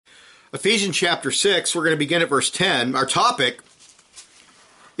Ephesians chapter 6, we're going to begin at verse 10. Our topic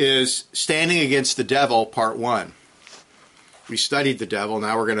is standing against the devil, part 1. We studied the devil.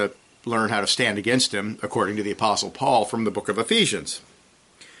 Now we're going to learn how to stand against him, according to the Apostle Paul from the book of Ephesians.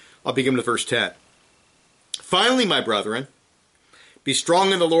 I'll begin with verse 10. Finally, my brethren, be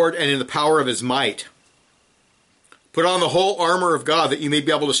strong in the Lord and in the power of his might. Put on the whole armor of God, that you may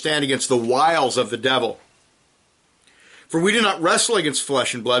be able to stand against the wiles of the devil. For we do not wrestle against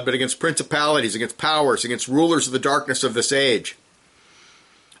flesh and blood, but against principalities, against powers, against rulers of the darkness of this age,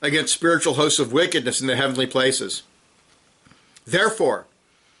 against spiritual hosts of wickedness in the heavenly places. Therefore,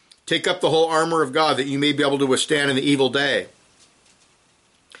 take up the whole armor of God, that you may be able to withstand in the evil day.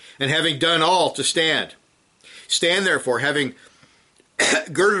 And having done all, to stand. Stand therefore, having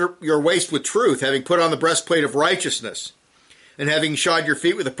girded your waist with truth, having put on the breastplate of righteousness, and having shod your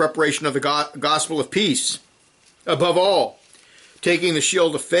feet with the preparation of the gospel of peace. Above all, taking the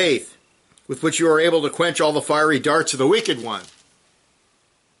shield of faith, with which you are able to quench all the fiery darts of the wicked one.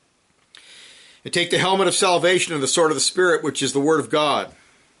 And take the helmet of salvation and the sword of the Spirit, which is the word of God.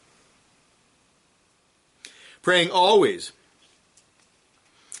 Praying always,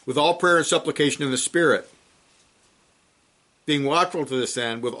 with all prayer and supplication in the Spirit, being watchful to this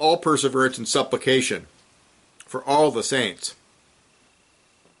end, with all perseverance and supplication, for all the saints.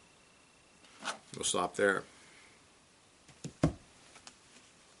 We'll stop there.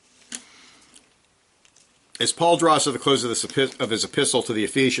 As Paul draws to the close of his epistle to the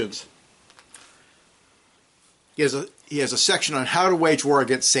Ephesians, he has a section on how to wage war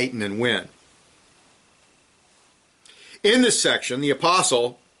against Satan and win. In this section, the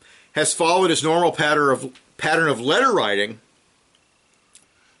apostle has followed his normal pattern of letter writing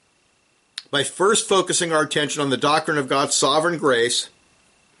by first focusing our attention on the doctrine of God's sovereign grace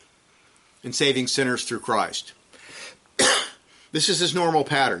in saving sinners through Christ. This is his normal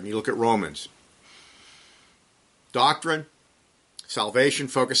pattern. You look at Romans. Doctrine, salvation,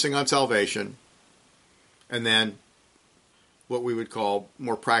 focusing on salvation, and then what we would call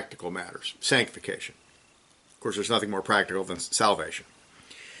more practical matters, sanctification. Of course, there's nothing more practical than salvation.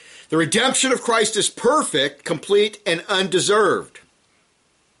 The redemption of Christ is perfect, complete, and undeserved.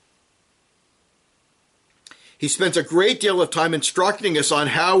 He spends a great deal of time instructing us on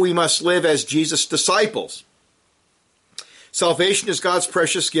how we must live as Jesus' disciples. Salvation is God's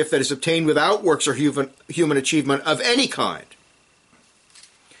precious gift that is obtained without works or human achievement of any kind.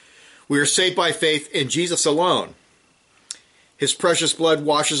 We are saved by faith in Jesus alone. His precious blood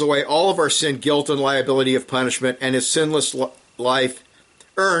washes away all of our sin, guilt, and liability of punishment, and his sinless life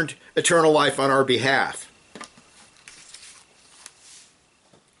earned eternal life on our behalf.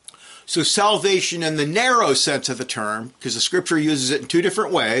 So salvation in the narrow sense of the term, because the scripture uses it in two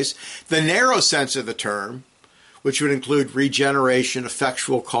different ways, the narrow sense of the term, which would include regeneration,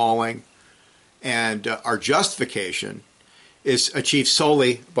 effectual calling, and our justification, is achieved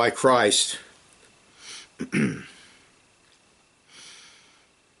solely by Christ. It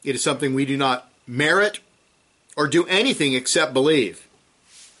is something we do not merit or do anything except believe.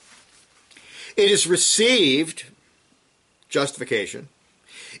 It is received, justification,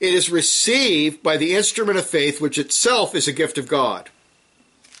 it is received by the instrument of faith, which itself is a gift of God.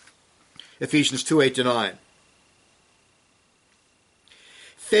 Ephesians 2:8-9.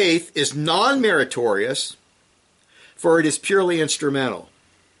 Faith is non-meritorious, for it is purely instrumental.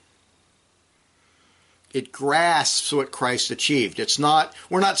 It grasps what Christ achieved.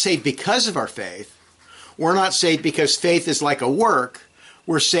 We're not saved because of our faith. We're not saved because faith is like a work.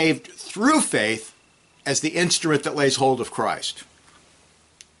 We're saved through faith as the instrument that lays hold of Christ.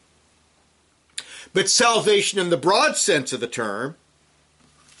 But salvation in the broad sense of the term,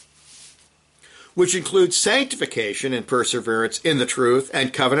 which includes sanctification and perseverance in the truth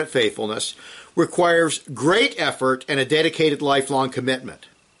and covenant faithfulness, requires great effort and a dedicated lifelong commitment.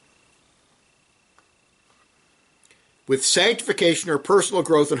 With sanctification or personal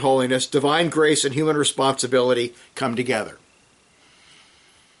growth and holiness, divine grace and human responsibility come together.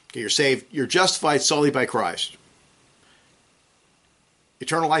 Okay, you're saved, you're justified solely by Christ.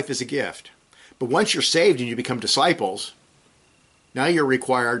 Eternal life is a gift. But once you're saved and you become disciples, now you're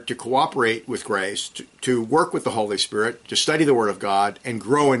required to cooperate with grace, to work with the Holy Spirit, to study the Word of God, and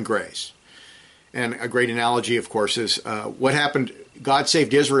grow in grace. And a great analogy, of course, is what happened. God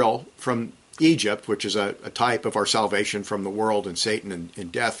saved Israel from Egypt, which is a type of our salvation from the world and Satan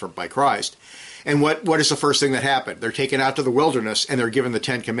and death by Christ. And what is the first thing that happened? They're taken out to the wilderness, and they're given the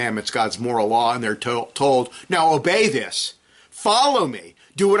Ten Commandments, God's moral law, and they're told, now obey this. Follow me.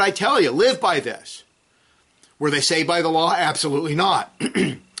 Do what I tell you. Live by this. Were they saved by the law? Absolutely not.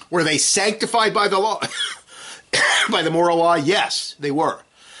 Were they sanctified by the law? By the moral law? Yes, they were.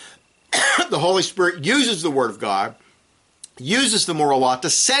 the Holy Spirit uses the Word of God, uses the moral law to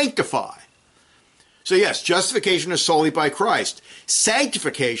sanctify. So yes, justification is solely by Christ.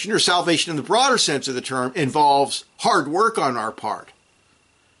 Sanctification, or salvation in the broader sense of the term, involves hard work on our part.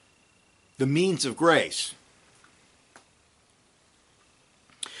 The means of grace.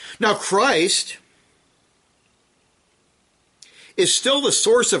 Now Christ is still the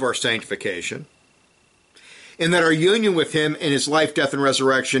source of our sanctification, in that our union with him in his life, death, and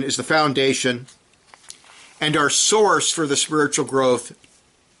resurrection is the foundation and our source for the spiritual growth,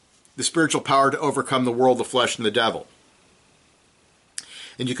 the spiritual power to overcome the world, the flesh, and the devil.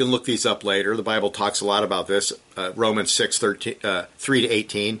 And you can look these up later. The Bible talks a lot about this. Romans 6,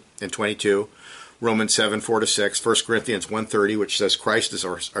 3-18 and 22. Romans 7, 4-6. 1 Corinthians 1:30, which says Christ is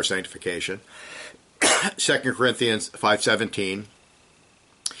our sanctification. 2 Corinthians 5:17.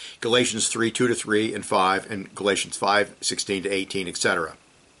 Galatians 3, 2-3 and 5. And Galatians 5, 16-18, etc.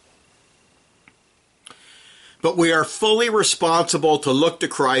 But we are fully responsible to look to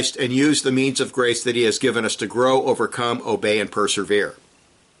Christ and use the means of grace that he has given us to grow, overcome, obey, and persevere.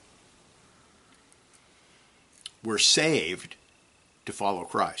 We're saved to follow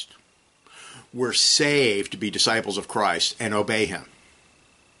Christ. We're saved to be disciples of Christ and obey him.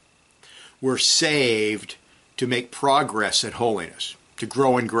 We're saved to make progress in holiness, to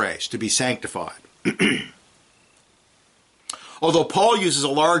grow in grace, to be sanctified. Although Paul uses a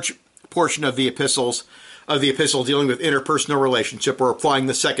large portion of the epistle dealing with interpersonal relationship or applying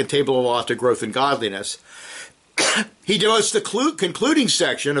the second table of law to growth in godliness, he devotes the concluding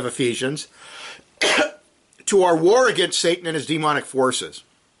section of Ephesians to our war against Satan and his demonic forces.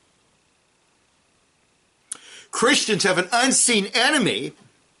 Christians have an unseen enemy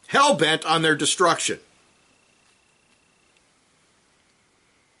hell-bent on their destruction.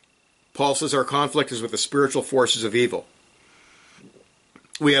 Paul says our conflict is with the spiritual forces of evil.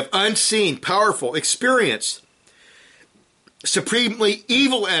 We have unseen, powerful, experienced, supremely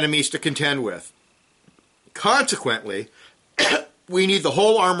evil enemies to contend with. Consequently, we need the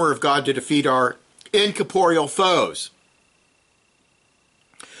whole armor of God to defeat our incorporeal foes.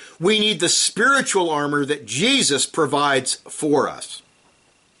 We need the spiritual armor that Jesus provides for us.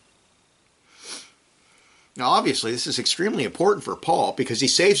 Now, obviously, this is extremely important for Paul because he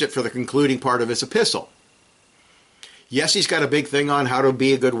saves it for the concluding part of his epistle. Yes, he's got a big thing on how to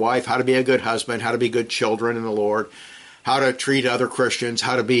be a good wife, how to be a good husband, how to be good children in the Lord, how to treat other Christians,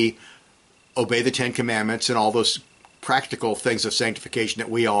 how to obey the Ten Commandments, and all those practical things of sanctification that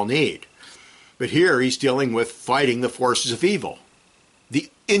we all need. But here he's dealing with fighting the forces of evil, the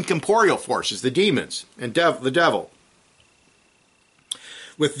incorporeal forces, the demons, and the devil.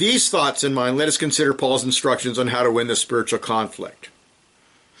 With these thoughts in mind, let us consider Paul's instructions on how to win this spiritual conflict.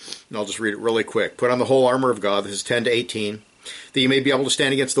 And I'll just read it really quick. Put on the whole armor of God, this is 10-18, that you may be able to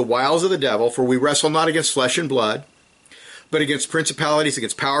stand against the wiles of the devil, for we wrestle not against flesh and blood, but against principalities,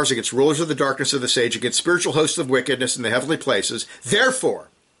 against powers, against rulers of the darkness of this age, against spiritual hosts of wickedness in the heavenly places. Therefore,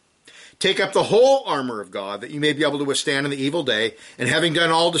 take up the whole armor of God, that you may be able to withstand in the evil day, and having done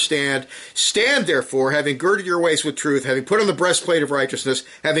all to stand, stand therefore, having girded your waist with truth, having put on the breastplate of righteousness,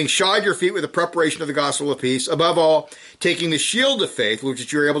 having shod your feet with the preparation of the gospel of peace, above all, taking the shield of faith, with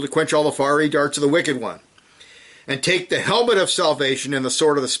which you are able to quench all the fiery darts of the wicked one, and take the helmet of salvation and the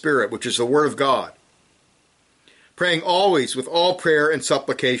sword of the Spirit, which is the word of God, praying always with all prayer and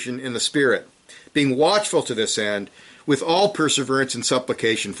supplication in the Spirit, being watchful to this end, with all perseverance and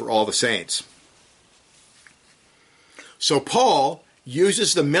supplication for all the saints. So Paul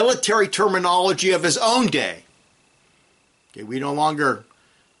uses the military terminology of his own day. Okay, we no longer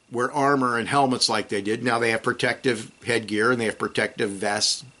wear armor and helmets like they did. Now they have protective headgear and they have protective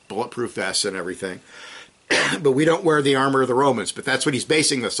vests, bulletproof vests and everything. But we don't wear the armor of the Romans. But that's what he's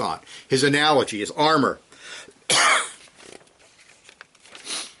basing this on. His analogy is armor.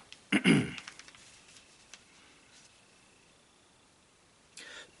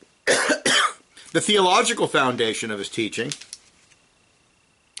 The theological foundation of his teaching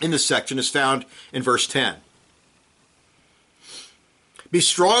in this section is found in verse 10. Be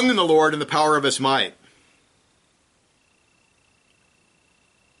strong in the Lord and the power of his might.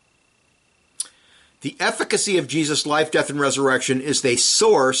 The efficacy of Jesus' life, death, and resurrection is the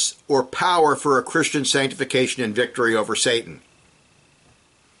source or power for a Christian sanctification and victory over Satan.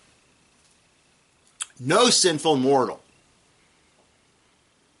 No sinful mortal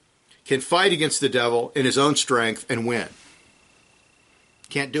can fight against the devil in his own strength and win.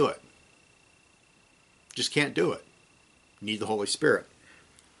 Can't do it. Just can't do it. You need the Holy Spirit.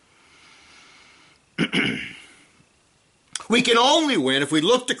 We can only win if we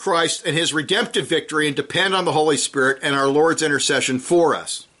look to Christ and his redemptive victory and depend on the Holy Spirit and our Lord's intercession for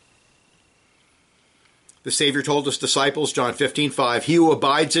us. The Savior told his disciples, John 15:5, "He who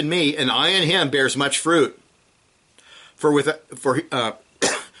abides in me and I in him bears much fruit. For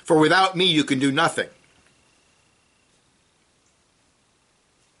without me you can do nothing."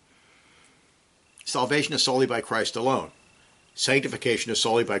 Salvation is solely by Christ alone. Sanctification is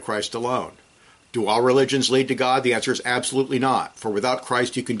solely by Christ alone. Do all religions lead to God? The answer is absolutely not. For without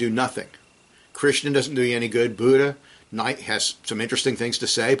Christ you can do nothing. Christian doesn't do you any good. Buddha has some interesting things to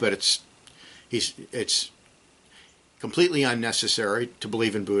say, but it's completely unnecessary to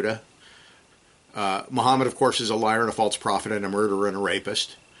believe in Buddha. Muhammad, of course, is a liar and a false prophet and a murderer and a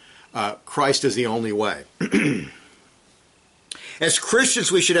rapist. Christ is the only way. As Christians,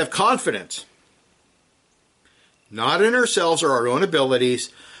 we should have confidence, not in ourselves or our own abilities,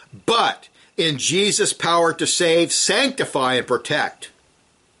 but in Jesus' power to save, sanctify, and protect.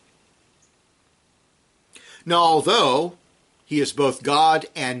 Now, although he is both God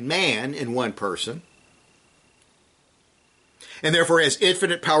and man in one person, and therefore has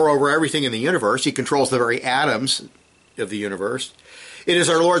infinite power over everything in the universe, he controls the very atoms of the universe, it is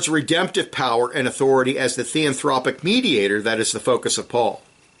our Lord's redemptive power and authority as the theanthropic mediator that is the focus of Paul.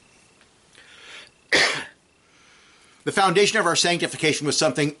 The foundation of our sanctification was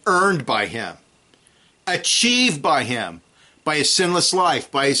something earned by him, achieved by him, by his sinless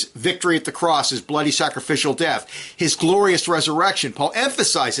life, by his victory at the cross, his bloody sacrificial death, his glorious resurrection. Paul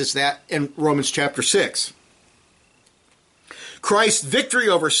emphasizes that in Romans chapter 6. Christ's victory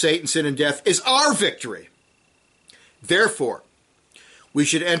over Satan, sin, and death is our victory. Therefore, we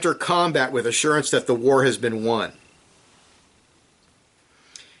should enter combat with assurance that the war has been won.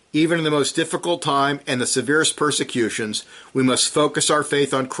 Even in the most difficult time and the severest persecutions, we must focus our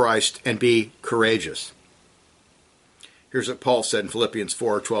faith on Christ and be courageous. Here's what Paul said in Philippians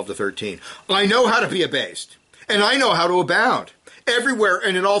 4:12-13. "I know how to be abased, and I know how to abound. Everywhere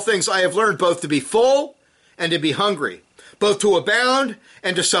and in all things I have learned both to be full and to be hungry, both to abound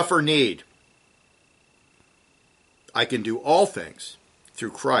and to suffer need. I can do all things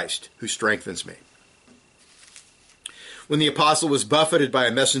through Christ who strengthens me." When the apostle was buffeted by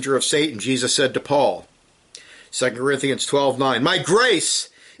a messenger of Satan, Jesus said to Paul, 2 Corinthians 12:9, "My grace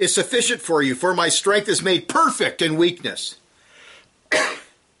is sufficient for you, for my strength is made perfect in weakness."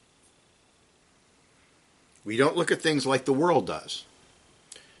 We don't look at things like the world does.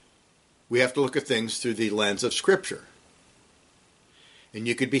 We have to look at things through the lens of Scripture. And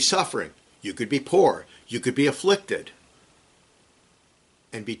you could be suffering, you could be poor, you could be afflicted,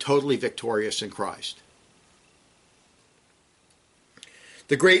 and be totally victorious in Christ.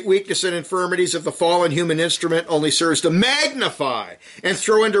 The great weakness and infirmities of the fallen human instrument only serves to magnify and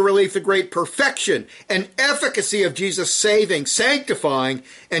throw into relief the great perfection and efficacy of Jesus' saving, sanctifying,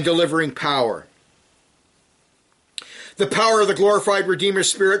 and delivering power. The power of the glorified Redeemer's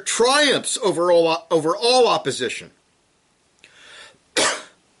Spirit triumphs over all opposition.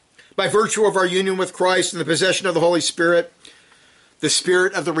 By virtue of our union with Christ and the possession of the Holy Spirit, the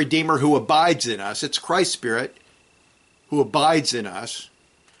Spirit of the Redeemer who abides in us, it's Christ's Spirit who abides in us.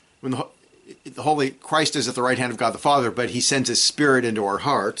 When the Holy Christ is at the right hand of God the Father, but he sends his Spirit into our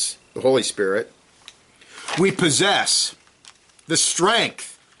hearts, the Holy Spirit, we possess the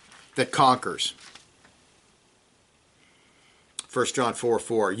strength that conquers. 1 John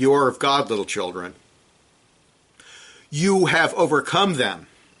 4:4, "You are of God, little children. You have overcome them,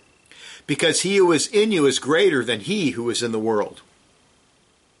 because he who is in you is greater than he who is in the world."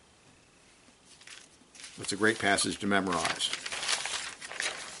 That's a great passage to memorize.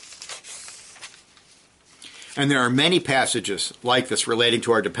 And there are many passages like this relating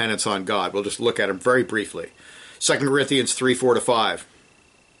to our dependence on God. We'll just look at them very briefly. 2 Corinthians 3:4-5.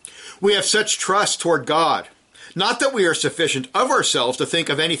 "We have such trust toward God, not that we are sufficient of ourselves to think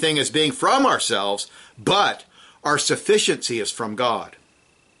of anything as being from ourselves, but our sufficiency is from God."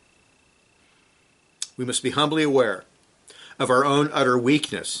 We must be humbly aware of our own utter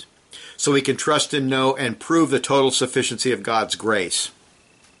weakness, so we can trust and know and prove the total sufficiency of God's grace.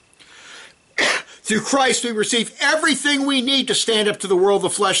 Through Christ, we receive everything we need to stand up to the world, the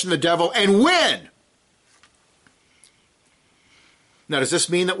flesh, and the devil, and win. Now, does this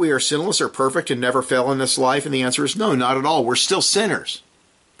mean that we are sinless or perfect and never fail in this life? And the answer is no, not at all. We're still sinners.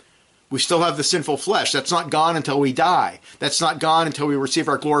 We still have the sinful flesh. That's not gone until we die. That's not gone until we receive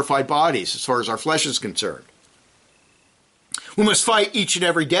our glorified bodies, as far as our flesh is concerned. We must fight each and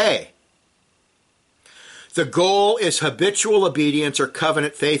every day. The goal is habitual obedience or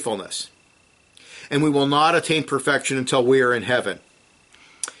covenant faithfulness. And we will not attain perfection until we are in heaven.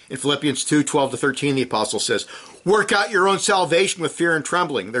 In Philippians 2:12-13, the apostle says, "Work out your own salvation with fear and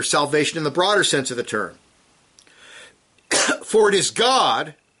trembling." There's salvation in the broader sense of the term. "For it is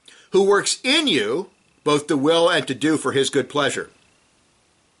God who works in you both to will and to do for his good pleasure.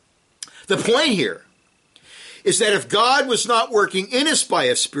 The point here is that if God was not working in us by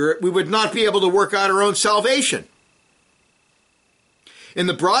his Spirit, we would not be able to work out our own salvation. In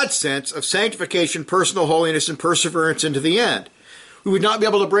the broad sense of sanctification, personal holiness, and perseverance into the end, we would not be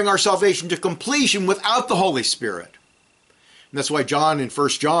able to bring our salvation to completion without the Holy Spirit. And that's why John in 1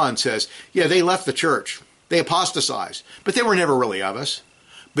 John says, yeah, they left the church. They apostatized, but they were never really of us.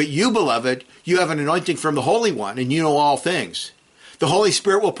 But you, beloved, you have an anointing from the Holy One, and you know all things. The Holy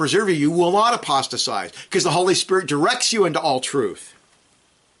Spirit will preserve you. You will not apostatize, because the Holy Spirit directs you into all truth.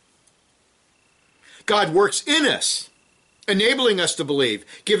 God works in us, enabling us to believe,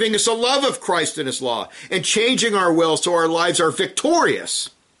 giving us a love of Christ and his law, and changing our will so our lives are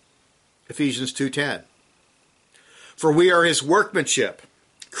victorious. Ephesians 2:10. For we are his workmanship,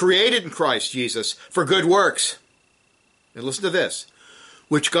 created in Christ Jesus for good works. And listen to this,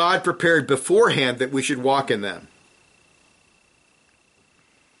 which God prepared beforehand that we should walk in them.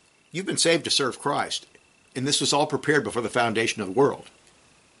 You've been saved to serve Christ, and this was all prepared before the foundation of the world.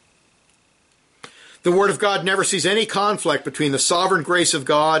 The Word of God never sees any conflict between the sovereign grace of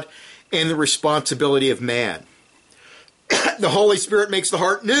God and the responsibility of man. The Holy Spirit makes the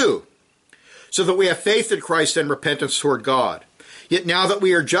heart new, so that we have faith in Christ and repentance toward God. Yet now that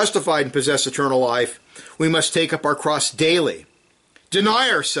we are justified and possess eternal life, we must take up our cross daily, deny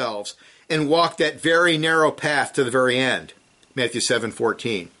ourselves, and walk that very narrow path to the very end. Matthew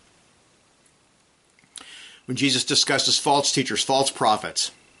 7:14. When Jesus discusses false teachers, false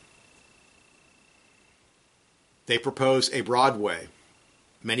prophets, they propose a broad way.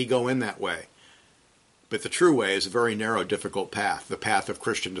 Many go in that way. But the true way is a very narrow, difficult path, the path of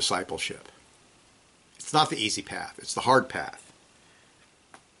Christian discipleship. It's not the easy path, it's the hard path.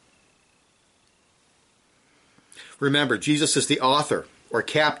 Remember, Jesus is the author or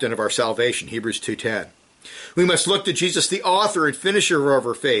captain of our salvation, Hebrews 2:10. We must look to Jesus, the author and finisher of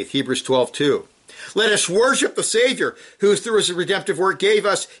our faith, Hebrews 12:2. Let us worship the Savior, who through his redemptive work gave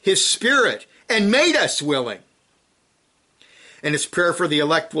us his Spirit and made us willing. And his prayer for the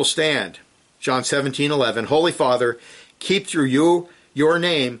elect will stand. John 17:11. Holy Father, keep through you your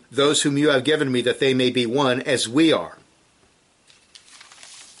name those whom you have given me, that they may be one as we are.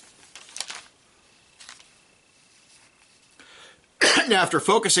 Now, after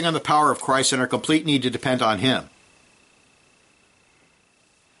focusing on the power of Christ and our complete need to depend on him,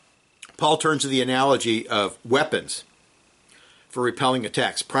 Paul turns to the analogy of weapons for repelling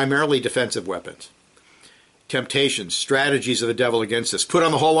attacks, primarily defensive weapons. Temptations, strategies of the devil against us. Put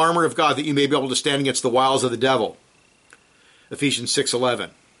on the whole armor of God that you may be able to stand against the wiles of the devil. Ephesians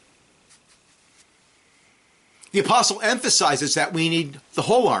 6:11. The apostle emphasizes that we need the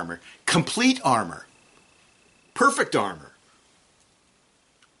whole armor, complete armor, perfect armor.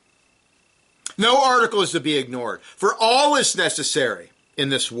 No article is to be ignored, for all is necessary in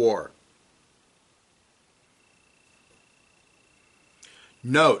this war.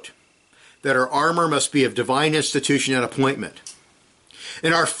 Note that our armor must be of divine institution and appointment.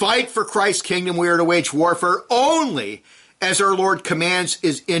 In our fight for Christ's kingdom, we are to wage warfare only as our Lord commands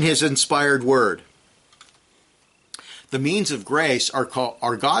is in his inspired word. The means of grace are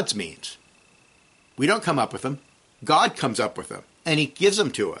God's means. We don't come up with them. God comes up with them, and he gives them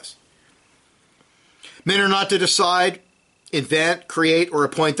to us. Men are not to decide, invent, create, or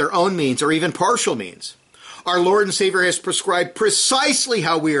appoint their own means, or even partial means. Our Lord and Savior has prescribed precisely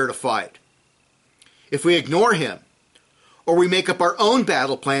how we are to fight. If we ignore him, or we make up our own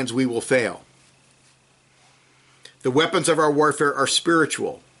battle plans, we will fail. The weapons of our warfare are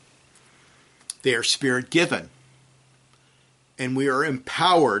spiritual. They are Spirit-given. And we are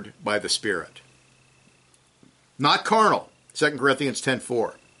empowered by the Spirit. Not carnal. 2 Corinthians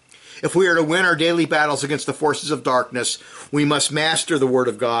 10:4. If we are to win our daily battles against the forces of darkness, we must master the Word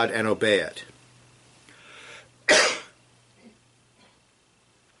of God and obey it.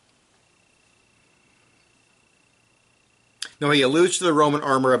 Now he alludes to the Roman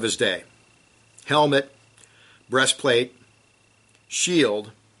armor of his day. Helmet, breastplate, shield.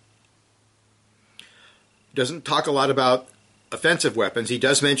 He doesn't talk a lot about offensive weapons. He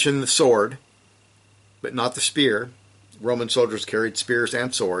does mention the sword, but not the spear. Roman soldiers carried spears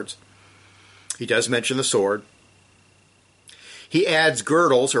and swords. He does mention the sword. He adds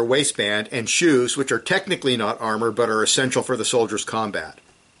girdles or waistband and shoes, which are technically not armor, but are essential for the soldier's combat.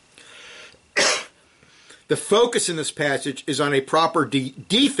 The focus in this passage is on a proper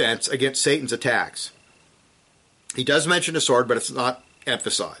defense against Satan's attacks. He does mention a sword, but it's not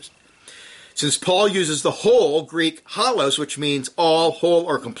emphasized. Since Paul uses the whole Greek holos, which means all, whole,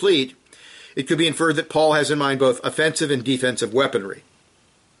 or complete, it could be inferred that Paul has in mind both offensive and defensive weaponry.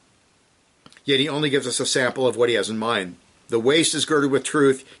 yet he only gives us a sample of what he has in mind. The waist is girded with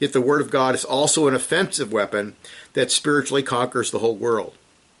truth, yet the word of God is also an offensive weapon that spiritually conquers the whole world.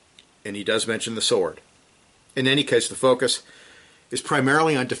 And he does mention the sword. In any case, the focus is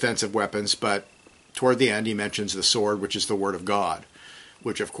primarily on defensive weapons, but toward the end he mentions the sword, which is the word of God,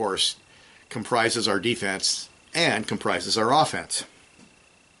 which of course comprises our defense and comprises our offense.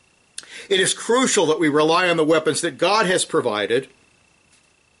 It is crucial that we rely on the weapons that God has provided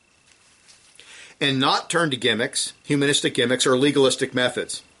and not turn to gimmicks, humanistic gimmicks, or legalistic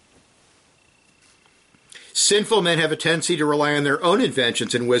methods. Sinful men have a tendency to rely on their own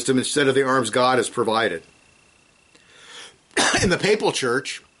inventions and wisdom instead of the arms God has provided. In the papal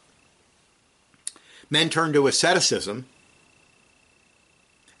church, men turned to asceticism,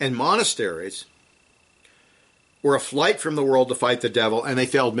 and monasteries were a flight from the world to fight the devil, and they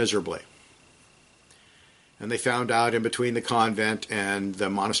failed miserably. And they found out in between the convent and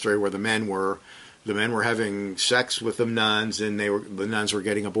the monastery where the men were having sex with the nuns, and the nuns were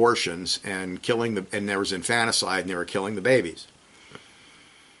getting abortions and and there was infanticide, and they were killing the babies.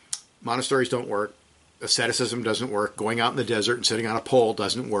 Monasteries don't work. Asceticism doesn't work. Going out in the desert and sitting on a pole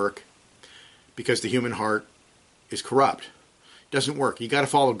doesn't work because the human heart is corrupt. It doesn't work. You got to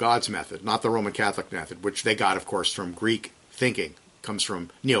follow God's method, not the Roman Catholic method, which they got, of course, from Greek thinking. It comes from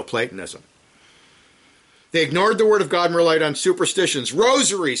Neoplatonism. They ignored the word of God and relied on superstitions,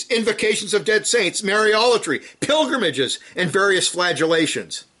 rosaries, invocations of dead saints, Mariolatry, pilgrimages, and various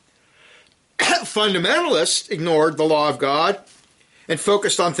flagellations. Fundamentalists ignored the law of God and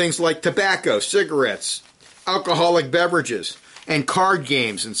focused on things like tobacco, cigarettes, alcoholic beverages, and card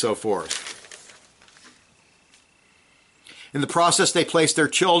games, and so forth. In the process, they placed their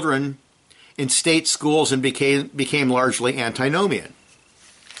children in state schools and became largely antinomian.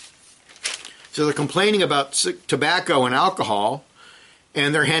 So they're complaining about tobacco and alcohol,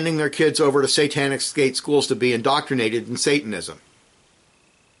 and they're handing their kids over to satanic state schools to be indoctrinated in Satanism.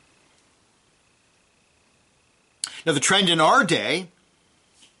 Now, the trend in our day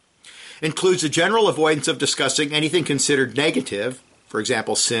includes a general avoidance of discussing anything considered negative, for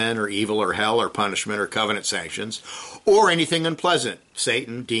example, sin or evil or hell or punishment or covenant sanctions, or anything unpleasant,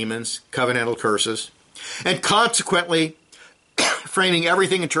 Satan, demons, covenantal curses, and consequently framing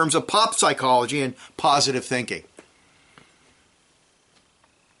everything in terms of pop psychology and positive thinking.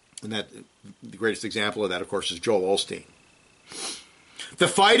 And the greatest example of that, of course, is Joel Osteen. The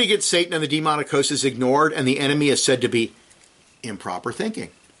fight against Satan and the demonic host is ignored, and the enemy is said to be improper thinking.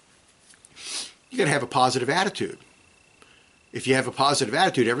 You got to have a positive attitude. If you have a positive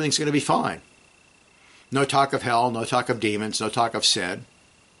attitude, everything's going to be fine. No talk of hell, no talk of demons, no talk of sin.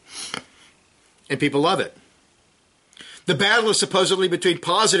 And people love it. The battle is supposedly between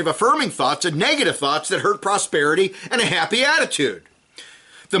positive, affirming thoughts and negative thoughts that hurt prosperity and a happy attitude.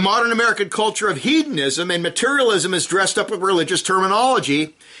 The modern American culture of hedonism and materialism is dressed up with religious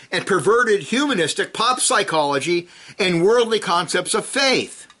terminology and perverted humanistic pop psychology and worldly concepts of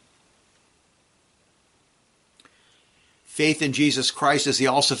faith. Faith in Jesus Christ as the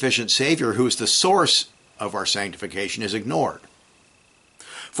all-sufficient Savior, who is the source of our sanctification, is ignored.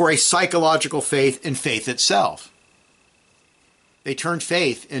 For a psychological faith in faith itself. They turned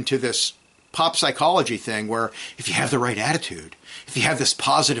faith into this pop psychology thing where if you have the right attitude, if you have this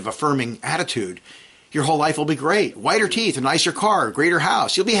positive, affirming attitude, your whole life will be great. Whiter teeth, a nicer car, a greater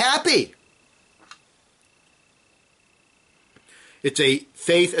house. You'll be happy. It's a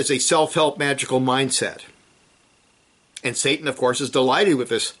faith as a self-help magical mindset. And Satan, of course, is delighted with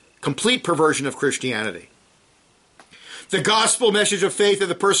this complete perversion of Christianity. The gospel message of faith in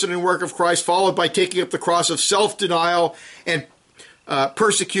the person and work of Christ, followed by taking up the cross of self-denial and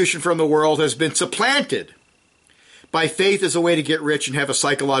persecution from the world, has been supplanted by faith as a way to get rich and have a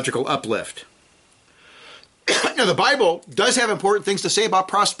psychological uplift. Now, the Bible does have important things to say about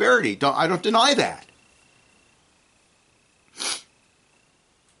prosperity. I don't deny that.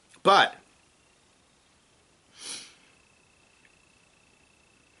 But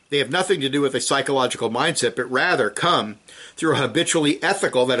they have nothing to do with a psychological mindset, but rather come through a habitually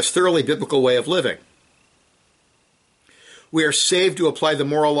ethical, that is thoroughly biblical way of living. We are saved to apply the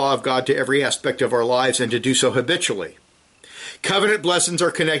moral law of God to every aspect of our lives and to do so habitually. Covenant blessings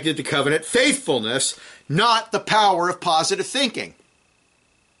are connected to covenant faithfulness, not the power of positive thinking.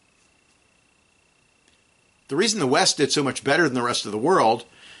 The reason the West did so much better than the rest of the world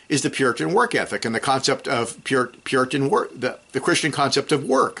is the Puritan work ethic and the concept of Puritan work, the Christian concept of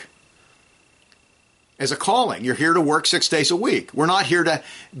work as a calling. You're here to work 6 days a week. We're not here to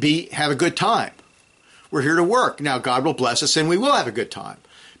have a good time. We're here to work. Now, God will bless us and we will have a good time.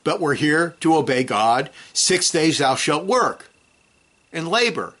 But we're here to obey God. 6 days thou shalt work and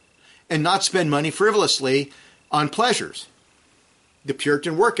labor and not spend money frivolously on pleasures. The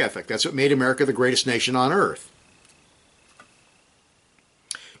Puritan work ethic, that's what made America the greatest nation on earth.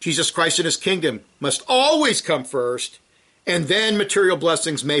 Jesus Christ and his kingdom must always come first, and then material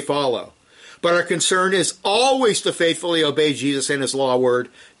blessings may follow. But our concern is always to faithfully obey Jesus and his law word,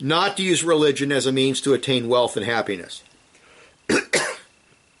 not to use religion as a means to attain wealth and happiness.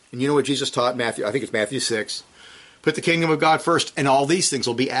 And you know what Jesus taught in Matthew? I think it's Matthew 6. Put the kingdom of God first, and all these things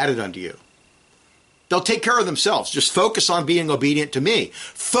will be added unto you. They'll take care of themselves. Just focus on being obedient to me.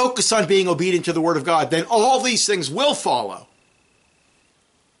 Focus on being obedient to the word of God. Then all these things will follow.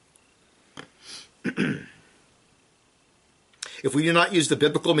 If we do not use the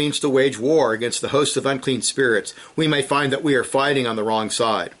biblical means to wage war against the host of unclean spirits, we may find that we are fighting on the wrong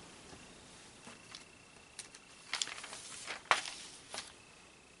side.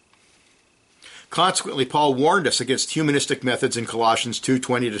 Consequently, Paul warned us against humanistic methods in Colossians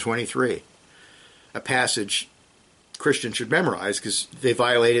 2:20-23, a passage Christians should memorize because they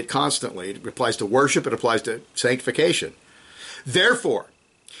violate it constantly. It applies to worship, it applies to sanctification. Therefore,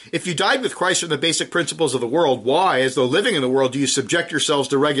 if you died with Christ from the basic principles of the world, why, as though living in the world, do you subject yourselves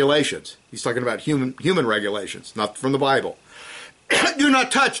to regulations? He's talking about human regulations, not from the Bible. Do not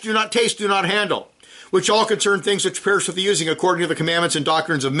touch, do not taste, do not handle, which all concern things which perish with the using according to the commandments and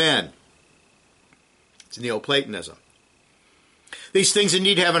doctrines of men. It's Neoplatonism. These things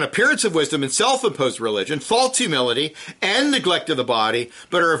indeed have an appearance of wisdom and self-imposed religion, false humility, and neglect of the body,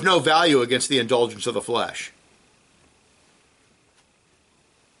 but are of no value against the indulgence of the flesh.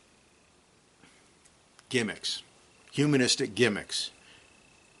 Gimmicks. Humanistic gimmicks.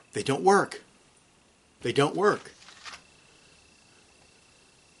 They don't work. They don't work.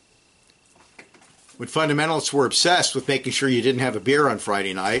 When fundamentalists were obsessed with making sure you didn't have a beer on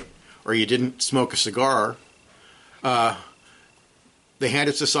Friday night, or you didn't smoke a cigar, they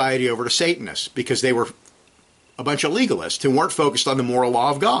handed society over to Satanists because they were a bunch of legalists who weren't focused on the moral law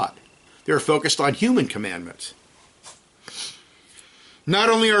of God. They were focused on human commandments. Not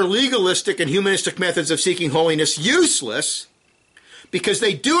only are legalistic and humanistic methods of seeking holiness useless because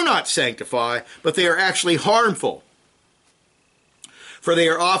they do not sanctify, but they are actually harmful. For they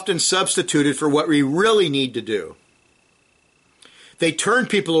are often substituted for what we really need to do. They turn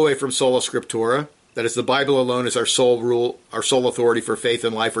people away from sola scriptura, that is, the Bible alone is our sole rule, our sole authority for faith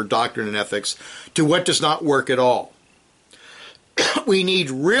and life or doctrine and ethics, to what does not work at all. We need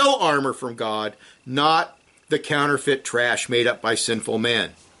real armor from God, not the counterfeit trash made up by sinful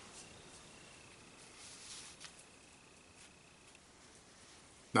men.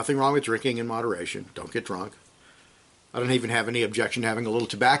 Nothing wrong with drinking in moderation. Don't get drunk. I don't even have any objection to having a little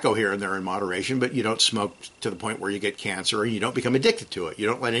tobacco here and there in moderation, but you don't smoke to the point where you get cancer and you don't become addicted to it. You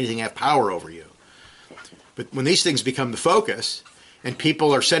don't let anything have power over you. But when these things become the focus and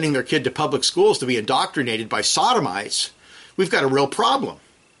people are sending their kid to public schools to be indoctrinated by sodomites, we've got a real problem.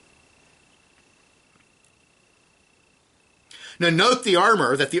 Now note the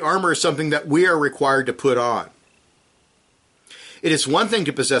armor, that the armor is something that we are required to put on. It is one thing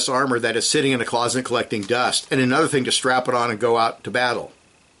to possess armor that is sitting in a closet collecting dust, and another thing to strap it on and go out to battle.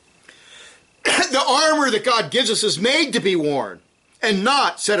 The armor that God gives us is made to be worn and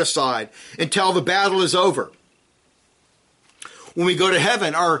not set aside until the battle is over. When we go to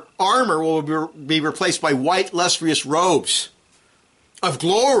heaven, our armor will be replaced by white, lustrous robes of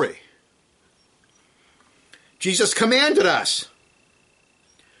glory. Jesus commanded us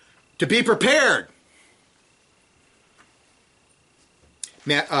to be prepared.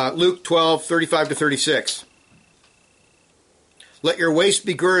 Luke 12:35-36. Let your waist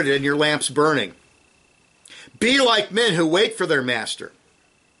be girded and your lamps burning. Be like men who wait for their master.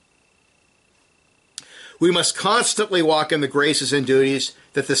 We must constantly walk in the graces and duties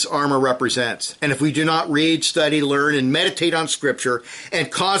that this armor represents. And if we do not read, study, learn, and meditate on Scripture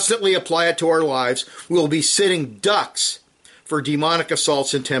and constantly apply it to our lives, we will be sitting ducks for demonic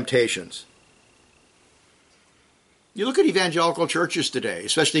assaults and temptations. You look at evangelical churches today,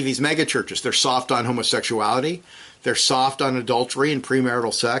 especially these mega churches. They're soft on homosexuality. They're soft on adultery and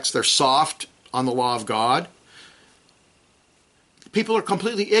premarital sex. They're soft on the law of God. People are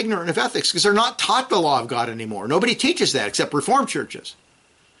completely ignorant of ethics because they're not taught the law of God anymore. Nobody teaches that except Reformed churches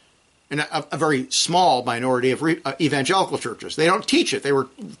and a very small minority of evangelical churches. They don't teach it. They were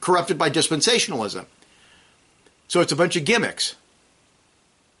corrupted by dispensationalism. So it's a bunch of gimmicks.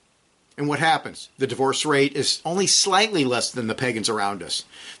 And what happens? The divorce rate is only slightly less than the pagans around us.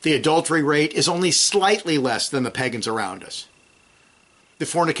 The adultery rate is only slightly less than the pagans around us. The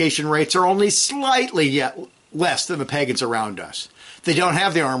fornication rates are only slightly yet less than the pagans around us. They don't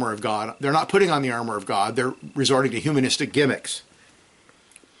have the armor of God. They're not putting on the armor of God. They're resorting to humanistic gimmicks.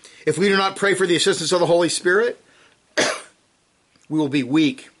 If we do not pray for the assistance of the Holy Spirit, we will be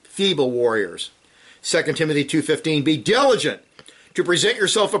weak, feeble warriors. 2 Timothy 2:15, be diligent to present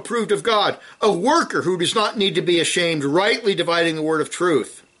yourself approved of God, a worker who does not need to be ashamed, rightly dividing the word of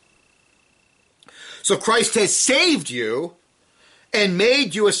truth. So Christ has saved you and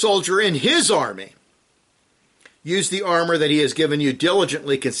made you a soldier in his army. Use the armor that he has given you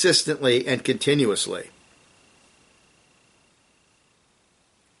diligently, consistently, and continuously.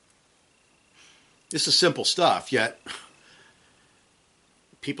 This is simple stuff, yet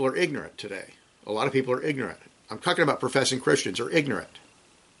people are ignorant today. A lot of people are ignorant. I'm talking about professing Christians are ignorant.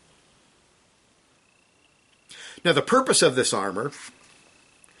 Now, the purpose of this armor,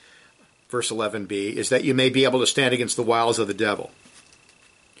 verse 11b, is that you may be able to stand against the wiles of the devil.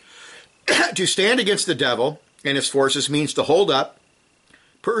 To stand against the devil and his forces means to hold up,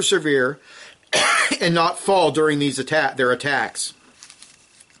 persevere, and not fall during their attacks.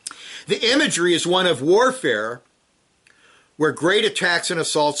 The imagery is one of warfare where great attacks and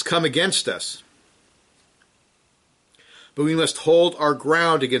assaults come against us. But we must hold our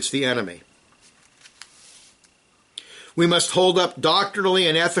ground against the enemy. We must hold up doctrinally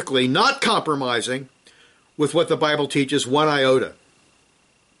and ethically, not compromising with what the Bible teaches one iota.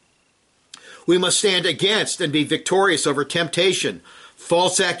 We must stand against and be victorious over temptation,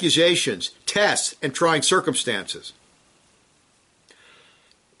 false accusations, tests, and trying circumstances.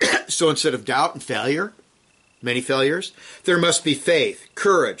 So instead of doubt and failure, many failures, there must be faith,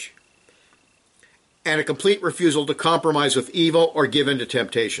 courage, and a complete refusal to compromise with evil or give in to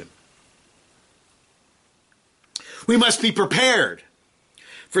temptation. We must be prepared,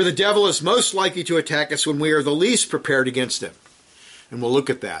 for the devil is most likely to attack us when we are the least prepared against him. And we'll look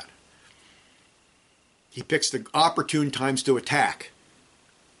at that. He picks the opportune times to attack.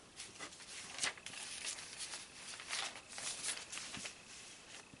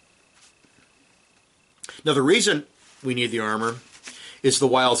 Now, the reason we need the armor is the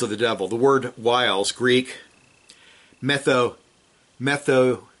wiles of the devil. The word wiles, Greek,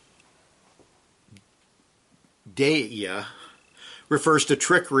 methodeia, refers to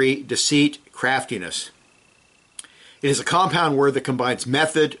trickery, deceit, craftiness. It is a compound word that combines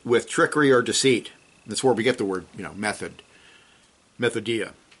method with trickery or deceit. That's where we get the word, method,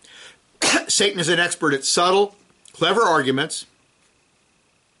 methodeia. Satan is an expert at subtle, clever arguments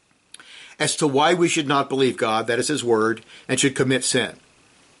as to why we should not believe God, that is his word, and should commit sin.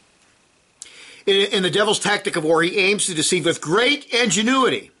 In the devil's tactic of war, he aims to deceive with great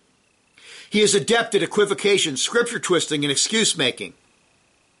ingenuity. He is adept at equivocation, scripture twisting, and excuse making.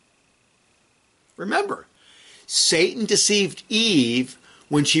 Remember, Satan deceived Eve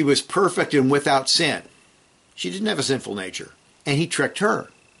when she was perfect and without sin. She didn't have a sinful nature, and he tricked her.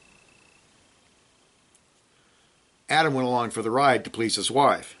 Adam went along for the ride to please his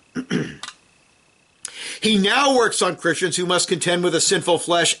wife. He now works on Christians who must contend with the sinful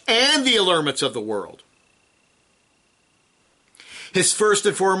flesh and the allurements of the world. His first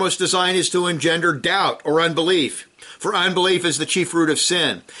and foremost design is to engender doubt or unbelief, for unbelief is the chief root of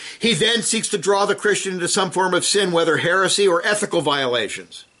sin. He then seeks to draw the Christian into some form of sin, whether heresy or ethical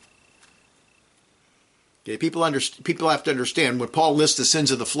violations. Okay, people have to understand, when Paul lists the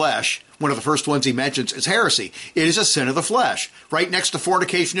sins of the flesh, one of the first ones he mentions is heresy. It is a sin of the flesh, right next to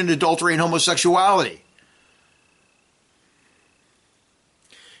fornication and adultery and homosexuality.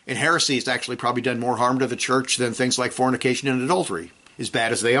 And heresy has actually probably done more harm to the church than things like fornication and adultery, as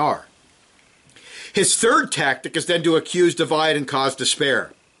bad as they are. His third tactic is then to accuse, divide, and cause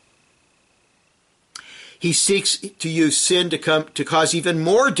despair. He seeks to use sin to cause even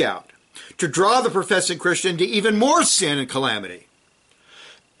more doubt, to draw the professing Christian to even more sin and calamity.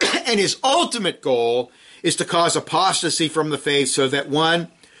 And his ultimate goal is to cause apostasy from the faith so that one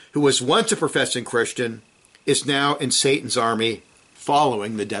who was once a professing Christian is now in Satan's army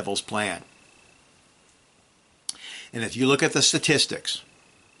following the devil's plan. And if you look at the statistics,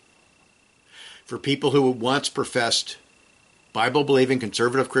 for people who once professed Bible-believing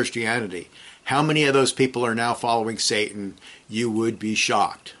conservative Christianity, how many of those people are now following Satan? You would be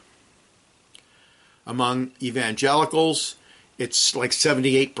shocked. Among evangelicals, it's like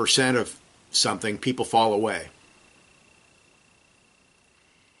 78% of something people fall away.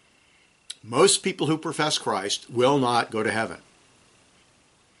 Most people who profess Christ will not go to heaven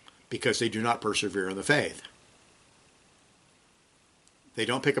because they do not persevere in the faith. They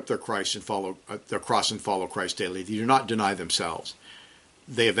don't pick up their cross and follow Christ daily. They do not deny themselves.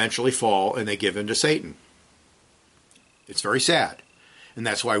 They eventually fall and they give in to Satan. It's very sad. And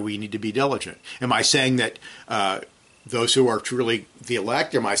that's why we need to be diligent. Am I saying that those who are truly the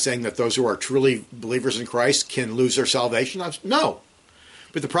elect, am I saying that those who are truly believers in Christ can lose their salvation? No.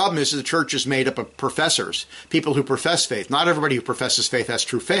 But the problem is the church is made up of professors, people who profess faith. Not everybody who professes faith has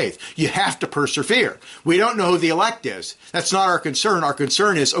true faith. You have to persevere. We don't know who the elect is. That's not our concern. Our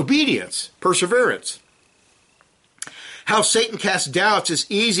concern is obedience, perseverance. How Satan casts doubts is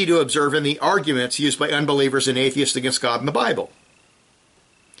easy to observe in the arguments used by unbelievers and atheists against God in the Bible.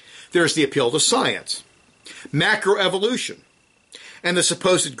 There's the appeal to science, macroevolution, and the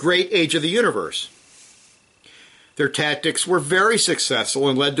supposed great age of the universe. Their tactics were very successful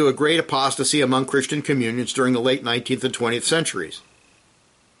and led to a great apostasy among Christian communions during the late 19th and 20th centuries.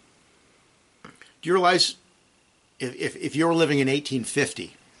 Do you realize if you were living in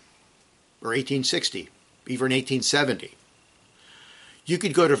 1850 or 1860, even 1870, you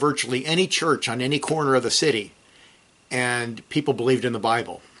could go to virtually any church on any corner of the city and people believed in the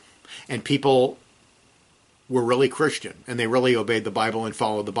Bible. And people were really Christian and they really obeyed the Bible and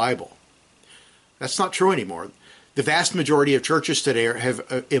followed the Bible. That's not true anymore. The vast majority of churches today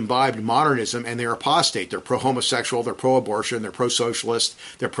have imbibed modernism and they're apostate. They're pro-homosexual, they're pro-abortion, they're pro-socialist,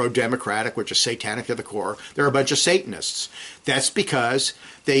 they're pro-democratic, which is satanic to the core. They're a bunch of Satanists. That's because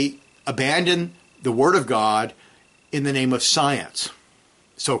they abandon the Word of God in the name of science,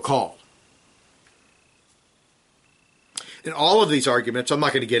 so-called. And all of these arguments, I'm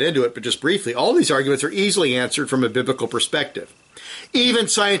not going to get into it, but just briefly, all of these arguments are easily answered from a biblical perspective. Even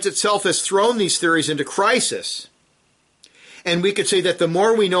science itself has thrown these theories into crisis. And we could say that the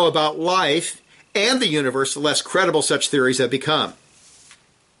more we know about life and the universe, the less credible such theories have become.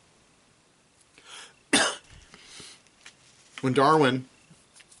 When Darwin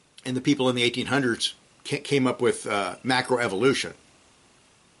and the people in the 1800s came up with macroevolution,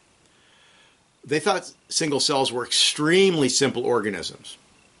 they thought single cells were extremely simple organisms.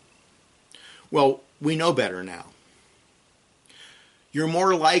 Well, we know better now. You're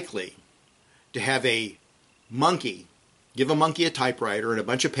more likely to have a monkey, give a monkey a typewriter and a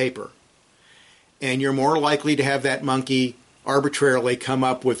bunch of paper, and you're more likely to have that monkey arbitrarily come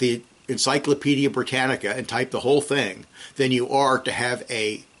up with the Encyclopedia Britannica and type the whole thing than you are to have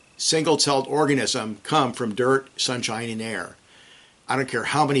a single-celled organism come from dirt, sunshine, and air. I don't care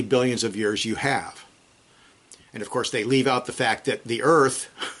how many billions of years you have. And of course, they leave out the fact that the Earth,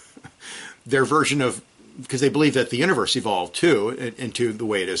 their version of, because they believe that the universe evolved too into the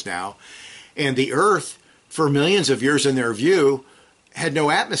way it is now, and the Earth, for millions of years in their view, had no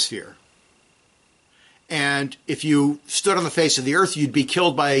atmosphere. And if you stood on the face of the Earth, you'd be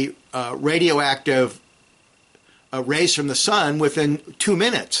killed by radioactive rays from the sun within 2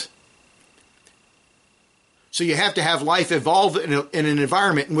 minutes. So you have to have life evolve in an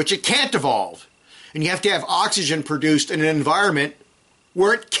environment in which it can't evolve. And you have to have oxygen produced in an environment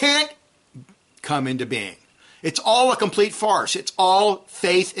where it can't come into being. It's all a complete farce. It's all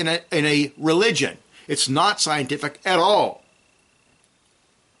faith in a religion. It's not scientific at all.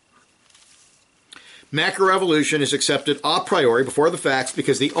 Macroevolution is accepted a priori before the facts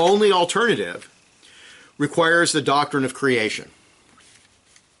because the only alternative requires the doctrine of creation.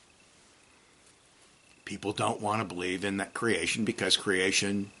 People don't want to believe in that creation because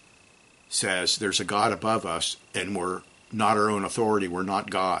creation says there's a God above us and we're not our own authority. We're not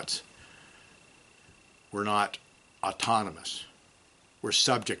gods. We're not autonomous. We're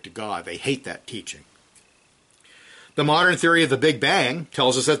subject to God. They hate that teaching. The modern theory of the Big Bang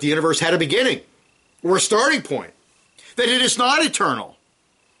tells us that the universe had a beginning or a starting point, that it is not eternal.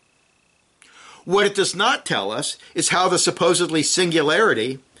 What it does not tell us is how the supposedly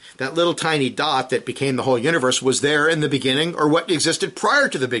singularity, that little tiny dot that became the whole universe, was there in the beginning or what existed prior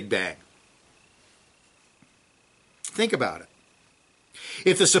to the Big Bang. Think about it.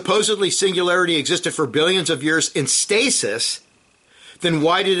 If the supposedly singularity existed for billions of years in stasis, then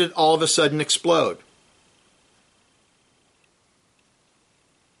why did it all of a sudden explode?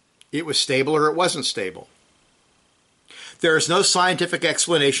 It was stable or it wasn't stable. There is no scientific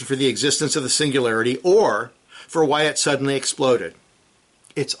explanation for the existence of the singularity or for why it suddenly exploded.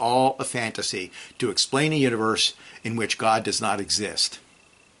 It's all a fantasy to explain a universe in which God does not exist.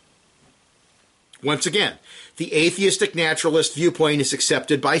 Once again, the atheistic naturalist viewpoint is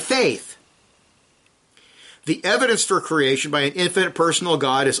accepted by faith. The evidence for creation by an infinite personal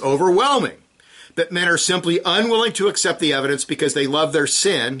God is overwhelming, but men are simply unwilling to accept the evidence because they love their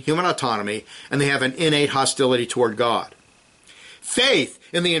sin, human autonomy, and they have an innate hostility toward God. Faith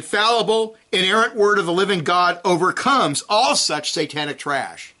in the infallible, inerrant word of the living God overcomes all such satanic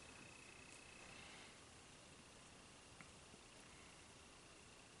trash.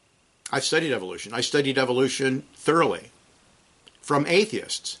 I've studied evolution. I studied evolution thoroughly from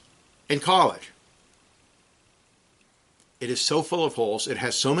atheists in college. It is so full of holes. It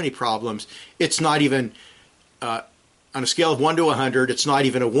has so many problems. It's not even on a scale of 1 to 100, it's not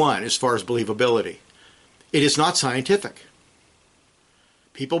even a 1 as far as believability. It is not scientific.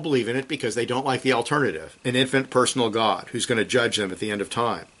 People believe in it because they don't like the alternative, an infinite personal God who's going to judge them at the end of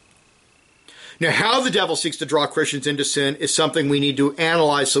time. Now, how the devil seeks to draw Christians into sin is something we need to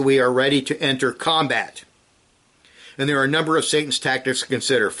analyze so we are ready to enter combat. And there are a number of Satan's tactics to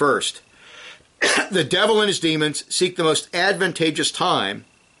consider. First, the devil and his demons seek the most advantageous time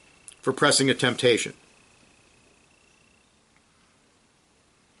for pressing a temptation.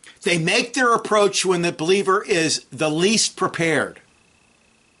 They make their approach when the believer is the least prepared,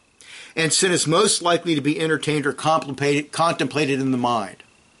 and sin is most likely to be entertained or contemplated in the mind.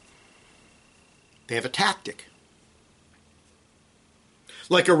 They have a tactic.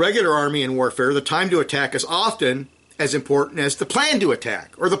 Like a regular army in warfare, the time to attack is often as important as the plan to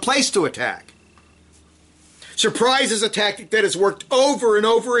attack or the place to attack. Surprise is a tactic that has worked over and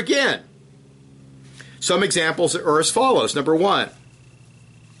over again. Some examples are as follows. Number 1,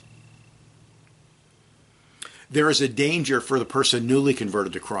 there is a danger for the person newly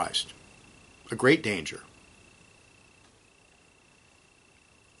converted to Christ. A great danger.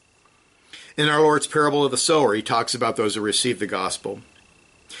 In our Lord's parable of the sower, he talks about those who receive the gospel.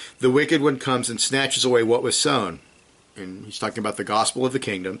 The wicked one comes and snatches away what was sown. And he's talking about the gospel of the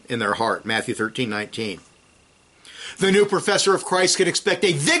kingdom in their heart, Matthew 13:19. The new professor of Christ can expect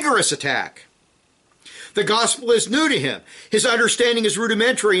a vigorous attack. The gospel is new to him. His understanding is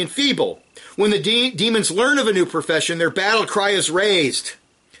rudimentary and feeble. When the demons learn of a new profession, their battle cry is raised.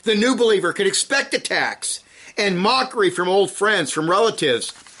 The new believer can expect attacks and mockery from old friends, from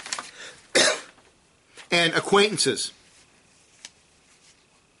relatives, and acquaintances.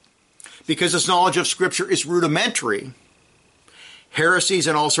 Because his knowledge of Scripture is rudimentary, heresies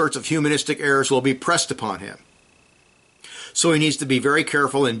and all sorts of humanistic errors will be pressed upon him. So he needs to be very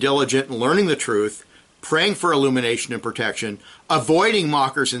careful and diligent in learning the truth, praying for illumination and protection, avoiding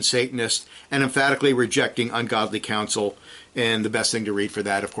mockers and Satanists, and emphatically rejecting ungodly counsel. And the best thing to read for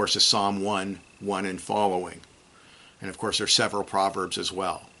that, of course, is Psalm 1:1 and following. And, of course, there's several Proverbs as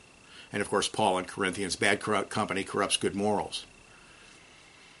well. And, of course, Paul in Corinthians, bad company corrupts good morals.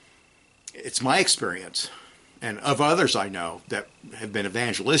 It's my experience, and of others I know that have been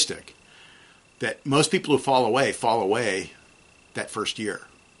evangelistic, that most people who fall away that first year.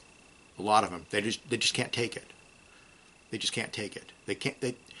 A lot of them, they just can't take it. They just can't take it.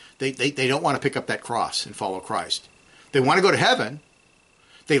 They don't want to pick up that cross and follow Christ. They want to go to heaven.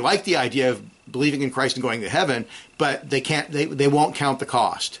 They like the idea of believing in Christ and going to heaven, but they can't. They won't count the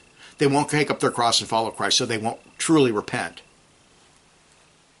cost. They won't take up their cross and follow Christ, so they won't truly repent.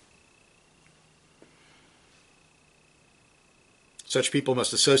 Such people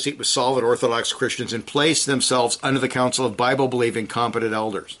must associate with solid Orthodox Christians and place themselves under the counsel of Bible-believing, competent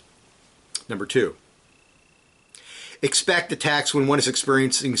elders. Number 2, expect attacks when one is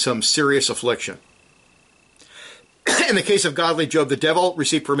experiencing some serious affliction. In the case of godly Job, the devil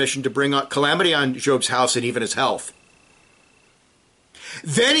received permission to bring calamity on Job's house and even his health.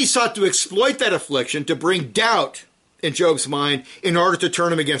 Then he sought to exploit that affliction to bring doubt in Job's mind in order to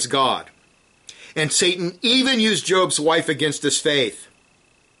turn him against God. And Satan even used Job's wife against his faith.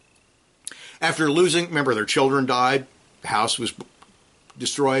 After losing, remember, their children died, the house was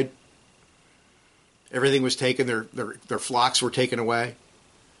destroyed, everything was taken, their flocks were taken away.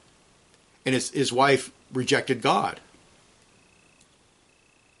 And his wife rejected God.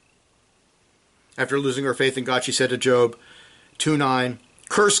 After losing her faith in God, she said to Job 2:9,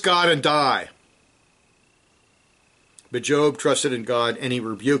 "Curse God and die." But Job trusted in God, and he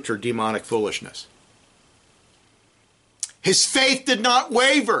rebuked her demonic foolishness. His faith did not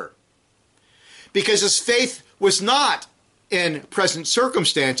waver, because his faith was not in present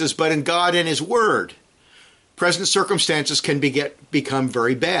circumstances, but in God and his word. Present circumstances can become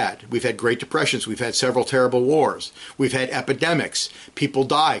very bad. We've had Great Depressions. We've had several terrible wars. We've had epidemics. People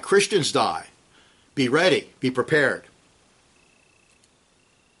die. Christians die. Be ready. Be prepared.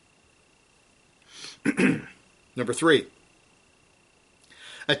 Number 3.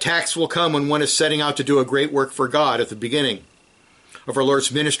 Attacks will come when one is setting out to do a great work for God at the beginning of our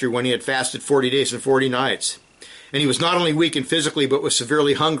Lord's ministry, when he had fasted 40 days and 40 nights. And he was not only weak and physically, but was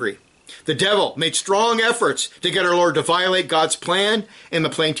severely hungry. The devil made strong efforts to get our Lord to violate God's plan and the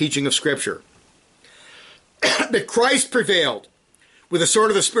plain teaching of Scripture. But Christ prevailed with the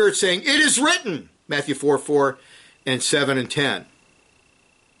sword of the Spirit, saying, "It is written," Matthew 4:4 and 7 and 10.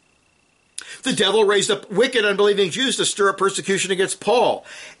 The devil raised up wicked, unbelieving Jews to stir up persecution against Paul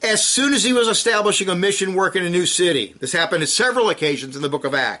as soon as he was establishing a mission work in a new city. This happened on several occasions in the book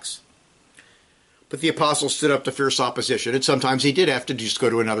of Acts. But the apostles stood up to fierce opposition, and sometimes he did have to just go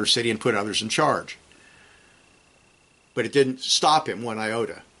to another city and put others in charge. But it didn't stop him one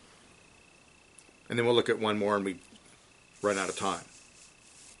iota. And then we'll look at one more and we run out of time.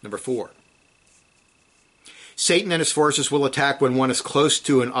 Number 4. Satan and his forces will attack when one is close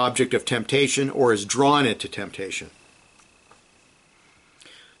to an object of temptation or is drawn into temptation.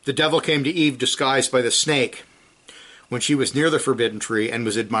 The devil came to Eve disguised by the snake when she was near the forbidden tree and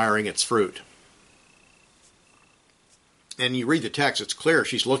was admiring its fruit. And you read the text, it's clear.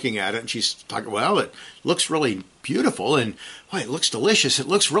 She's looking at it and she's talking, well, it looks really beautiful and it looks delicious. It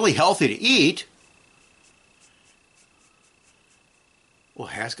looks really healthy to eat. Well,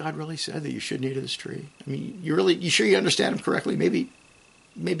 has God really said that you shouldn't eat of this tree? I mean, you sure you understand him correctly? Maybe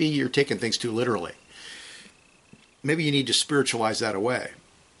you're taking things too literally. Maybe you need to spiritualize that away.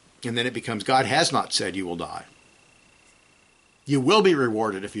 And then it becomes, God has not said you will die. You will be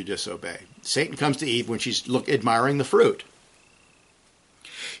rewarded if you disobey. Satan comes to Eve when she's admiring the fruit.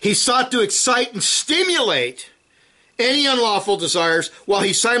 He sought to excite and stimulate any unlawful desires while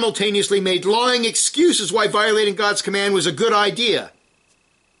he simultaneously made lying excuses why violating God's command was a good idea.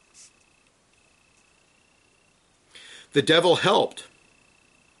 The devil helped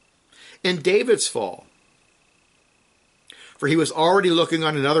in David's fall, for he was already looking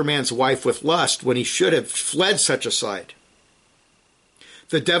on another man's wife with lust when he should have fled such a sight.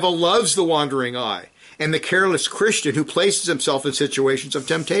 The devil loves the wandering eye and the careless Christian who places himself in situations of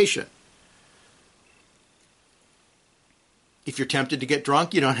temptation. If you're tempted to get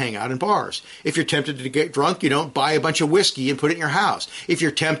drunk, you don't hang out in bars. If you're tempted to get drunk, you don't buy a bunch of whiskey and put it in your house. If you're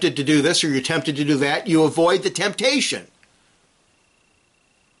tempted to do this or you're tempted to do that, you avoid the temptation.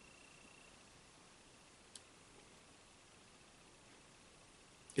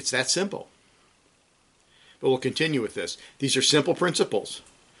 It's that simple. But we'll continue with this. These are simple principles,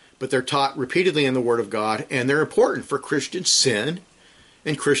 but they're taught repeatedly in the Word of God, and they're important for Christians sin,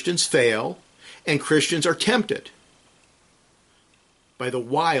 and Christians fail, and Christians are tempted by the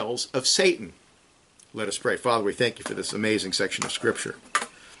wiles of Satan. Let us pray. Father, we thank you for this amazing section of Scripture.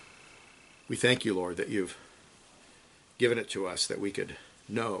 We thank you, Lord, that you've given it to us that we could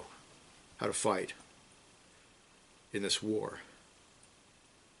know how to fight in this war.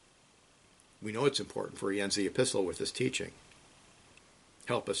 We know it's important, for he ends the epistle with this teaching.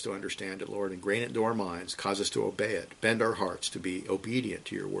 Help us to understand it, Lord. Ingrain it into our minds. Cause us to obey it. Bend our hearts to be obedient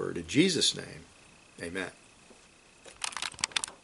to your word. In Jesus' name, amen.